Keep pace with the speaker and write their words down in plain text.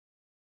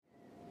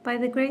By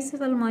the grace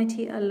of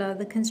Almighty Allah,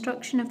 the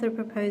construction of the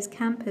proposed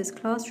campus,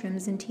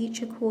 classrooms and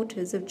teacher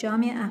quarters of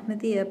Jamia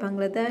Ahmadiyya,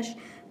 Bangladesh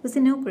was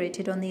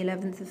inaugurated on the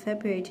 11th of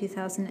February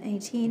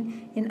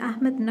 2018 in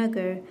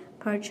Ahmednagar,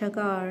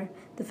 Parchagar.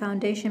 The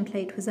foundation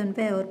plate was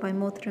unveiled by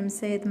Mohtaram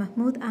Sayyid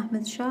Mahmud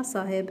Ahmed Shah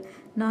Sahib,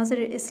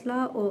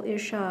 Nazir-e-Islah or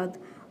Irshad.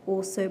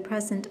 Also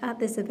present at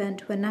this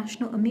event were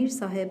National Amir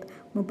Sahib,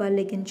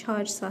 Muballigh in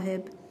Charge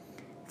Sahib,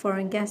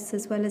 foreign guests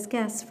as well as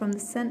guests from the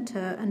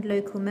centre and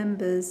local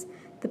members.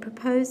 The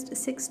proposed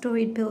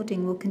 6-storied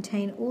building will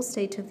contain all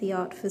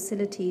state-of-the-art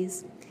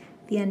facilities.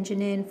 The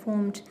engineer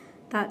informed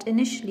that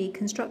initially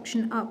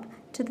construction up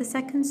to the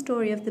 2nd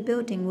story of the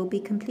building will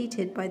be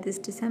completed by this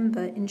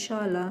December,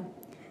 inshallah.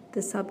 The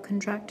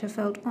subcontractor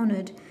felt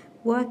honoured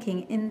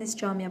working in this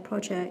Jamia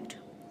project.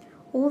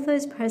 All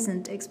those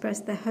present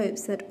expressed their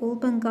hopes that all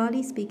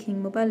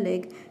Bengali-speaking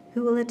Muballigh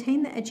who will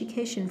attain their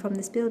education from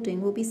this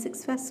building will be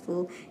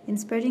successful in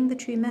spreading the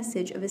true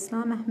message of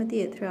Islam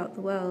Ahmadiyya throughout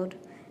the world.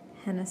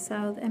 Henna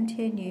South,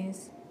 MTA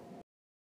News.